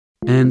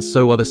And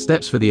so are the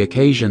steps for the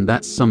occasion.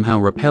 That's somehow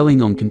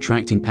repelling on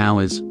contracting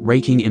powers,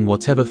 raking in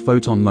whatever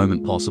photon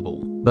moment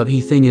possible. But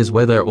the thing is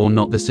whether or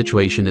not the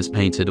situation is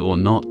painted or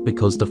not,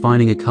 because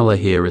defining a color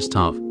here is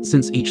tough,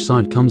 since each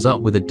side comes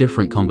up with a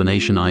different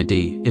combination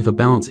ID if a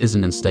balance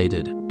isn't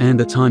instated, and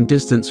the time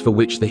distance for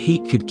which the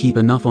heat could keep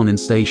enough on in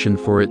station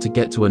for it to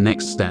get to a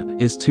next step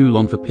is too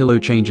long for pillow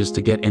changes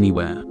to get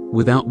anywhere,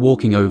 without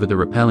walking over the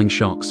repelling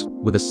shocks,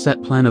 with a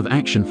set plan of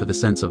action for the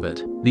sense of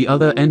it. The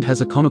other end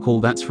has a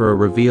conical that's for a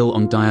reveal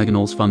on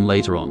diagonals fun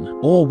later on,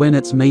 or when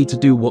it's made to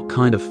do what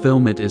kind of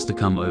film it is to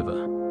come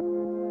over.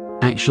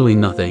 Actually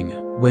nothing.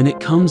 When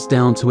it comes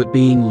down to it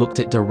being looked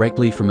at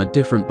directly from a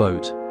different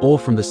boat, or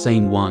from the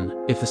same one,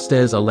 if the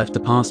stairs are left to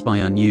pass by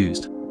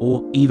unused,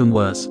 or, even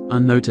worse,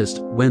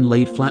 unnoticed, when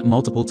laid flat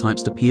multiple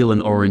types to peel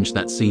an orange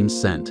that seems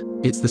sent.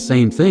 It's the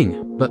same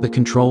thing, but the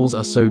controls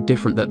are so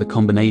different that the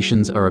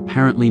combinations are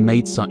apparently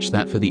made such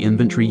that for the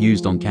inventory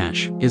used on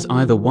cache, is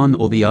either one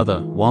or the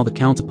other, while the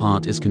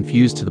counterpart is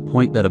confused to the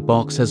point that a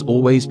box has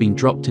always been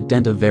dropped to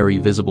dent a very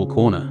visible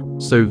corner.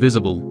 So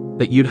visible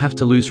that you'd have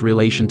to lose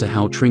relation to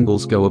how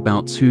Tringles go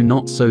about 2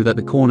 knots so that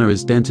the corner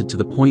is dented to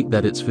the point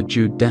that it's for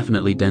Jude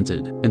definitely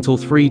dented, until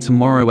 3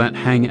 tomorrow at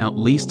hangout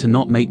least to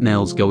not make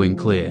nails go in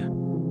clear.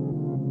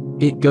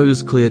 It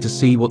goes clear to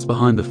see what's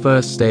behind the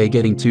first stair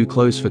getting too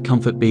close for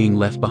comfort being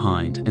left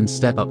behind and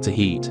step up to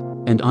heat,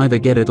 and either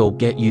get it or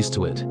get used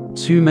to it.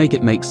 To make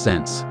it make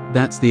sense,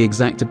 that's the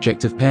exact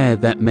objective pair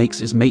that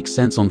make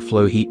sense on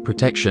flow heat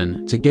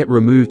protection to get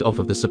removed off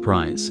of the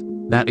surprise.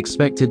 That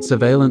expected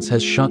surveillance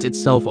has shut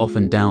itself off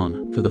and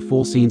down for the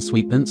foreseen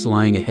sweepments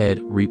lying ahead,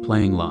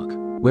 replaying luck.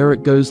 Where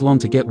it goes long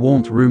to get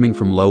warmth rooming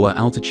from lower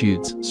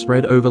altitudes,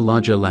 spread over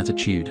larger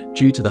latitude,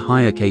 due to the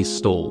higher case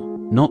stall,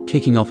 not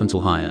kicking off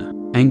until higher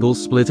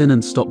angles split in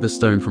and stop the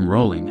stone from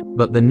rolling,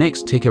 but the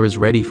next ticker is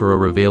ready for a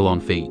reveal on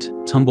feet.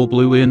 Tumble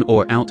blue in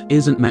or out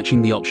isn't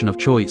matching the option of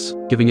choice,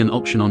 giving an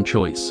option on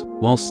choice,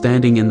 while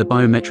standing in the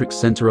biometric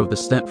center of the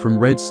step from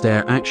red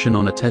stair action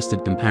on a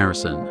tested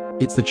comparison.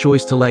 It's the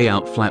choice to lay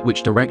out flat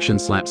which direction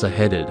slaps are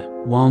headed,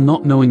 while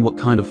not knowing what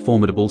kind of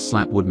formidable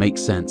slap would make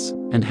sense,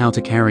 and how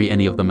to carry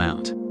any of them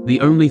out.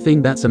 The only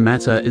thing that's a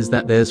matter is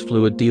that there's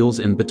fluid deals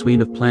in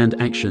between of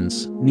planned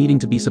actions, needing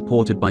to be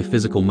supported by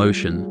physical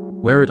motion,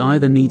 where it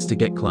either needs to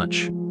get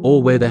clutch,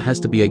 or where there has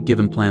to be a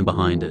given plan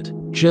behind it.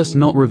 Just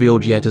not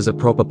revealed yet as a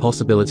proper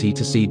possibility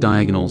to see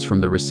diagonals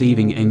from the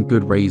receiving end.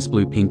 Good raise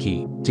blue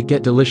pinky, to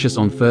get delicious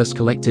on first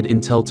collected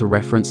intel to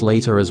reference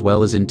later as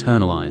well as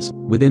internalize,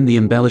 within the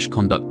embellished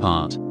conduct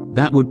part.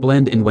 That would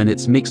blend in when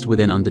it's mixed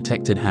within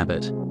undetected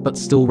habit, but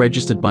still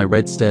registered by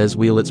red stairs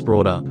wheel it's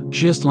brought up,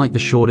 just like the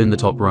short in the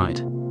top right.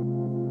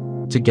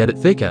 To get it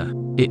thicker,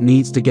 it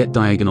needs to get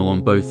diagonal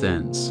on both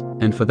ends,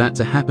 and for that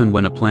to happen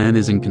when a plan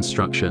is in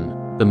construction,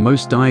 the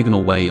most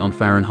diagonal way on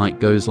Fahrenheit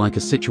goes like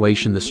a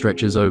situation that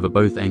stretches over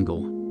both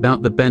angle.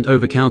 About the bent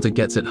over counter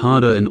gets it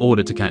harder in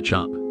order to catch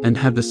up, and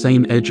have the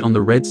same edge on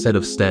the red set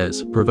of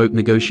stairs, provoke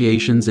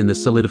negotiations in the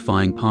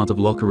solidifying part of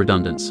locker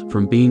redundance,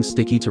 from being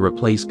sticky to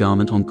replace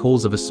garment on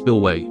calls of a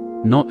spillway,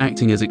 not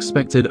acting as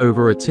expected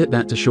over a tit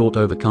that to short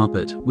over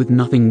carpet, with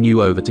nothing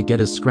new over to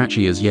get as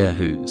scratchy as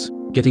Yahoo's.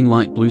 Getting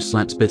light blue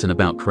slaps bitten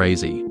about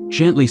crazy,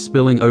 gently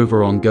spilling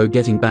over on go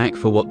getting back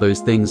for what those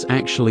things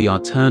actually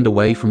are turned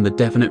away from the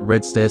definite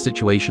red stair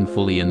situation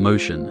fully in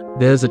motion.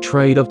 There's a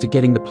trade-off to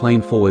getting the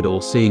plane forward or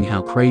seeing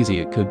how crazy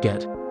it could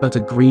get, but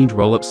a greened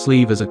roll-up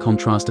sleeve as a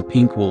contrast to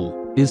pink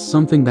wool is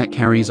something that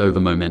carries over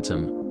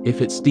momentum.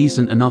 If it's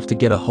decent enough to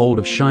get a hold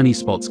of shiny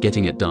spots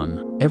getting it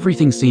done,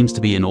 everything seems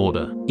to be in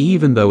order.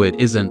 Even though it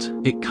isn't,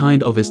 it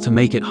kind of is to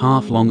make it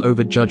half long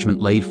over judgment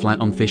laid flat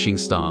on fishing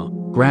star.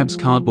 Grabs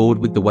cardboard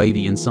with the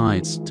wavy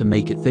insides to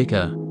make it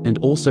thicker, and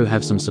also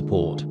have some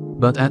support.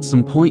 But at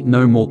some point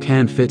no more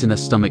can fit in a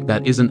stomach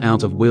that isn't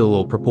out of will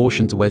or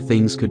proportion to where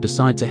things could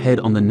decide to head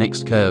on the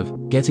next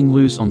curve, getting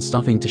loose on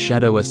stuffing to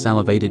shadow a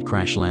salivated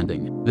crash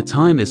landing. The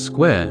time is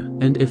square,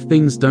 and if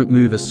things don't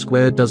move, a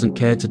square doesn't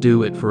care to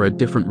do it for a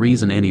different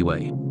reason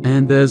anyway.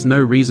 And there's no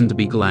reason to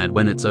be glad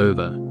when it's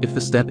over, if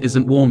the step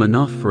isn't warm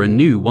enough for a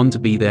new one to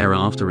be there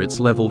after it's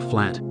leveled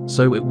flat,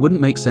 so it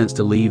wouldn't make sense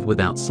to leave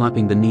without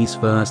slapping the knees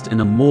first in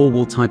a more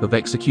wool type of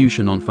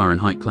execution on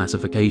Fahrenheit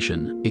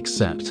classification,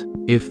 except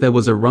if there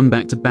was a run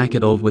back to back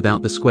it off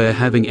without the square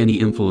having any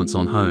influence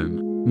on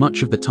home.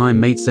 Much of the time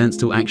made sense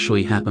to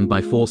actually happen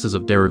by forces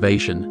of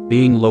derivation,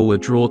 being lower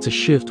draw to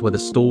shift where the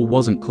stall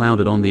wasn't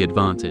clouded on the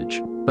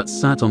advantage, but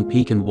sat on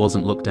peak and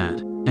wasn't looked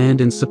at.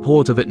 And in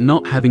support of it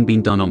not having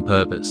been done on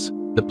purpose,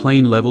 the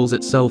plane levels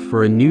itself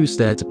for a new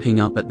stair to ping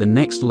up at the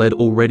next lead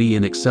already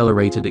in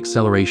accelerated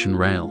acceleration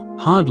rail.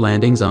 Hard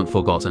landings aren't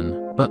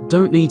forgotten, but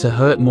don't need to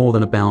hurt more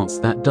than a bounce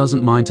that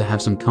doesn't mind to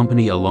have some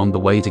company along the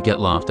way to get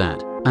laughed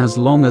at. As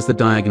long as the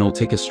diagonal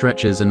ticker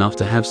stretches enough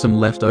to have some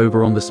left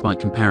over on the spike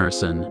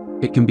comparison,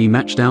 it can be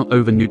matched out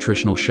over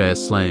nutritional share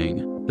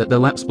slaying, that the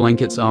laps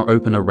blankets are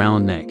open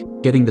around neck,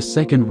 getting the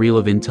second reel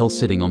of intel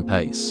sitting on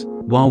pace,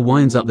 while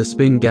winds up the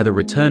spin gather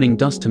returning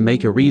dust to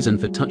make a reason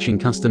for touching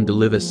custom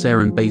deliver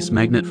sarin base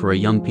magnet for a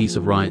young piece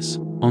of rice,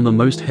 on the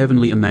most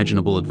heavenly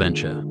imaginable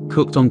adventure.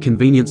 Cooked on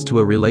convenience to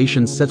a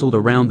relation settled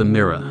around the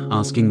mirror,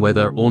 asking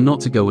whether or not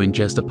to go in,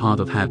 just a part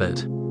of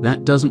habit.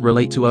 That doesn't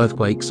relate to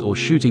earthquakes or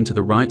shooting to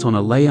the right on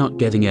a layout,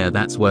 getting air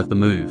that's worth the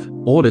move.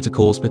 Order to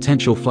cause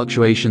potential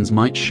fluctuations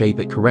might shape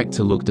it correct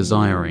to look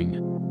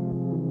desiring.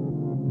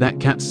 That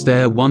cat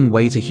stare, one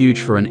way to huge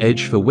for an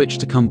edge for which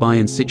to come by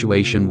in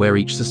situation where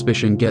each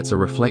suspicion gets a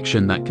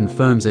reflection that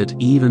confirms it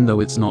even though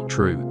it's not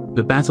true.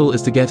 The battle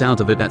is to get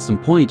out of it at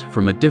some point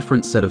from a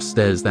different set of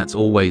stairs that's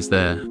always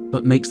there,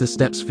 but makes the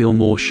steps feel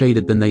more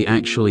shaded than they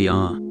actually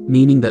are,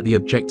 meaning that the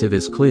objective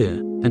is clear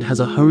and has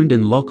a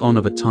honed-in lock-on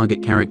of a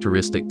target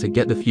characteristic to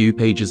get the few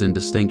pages in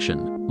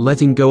distinction.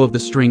 Letting go of the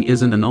string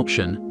isn't an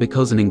option,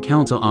 because an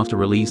encounter after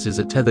release is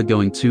a tether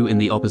going 2 in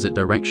the opposite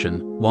direction,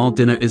 while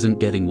dinner isn't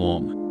getting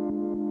warm.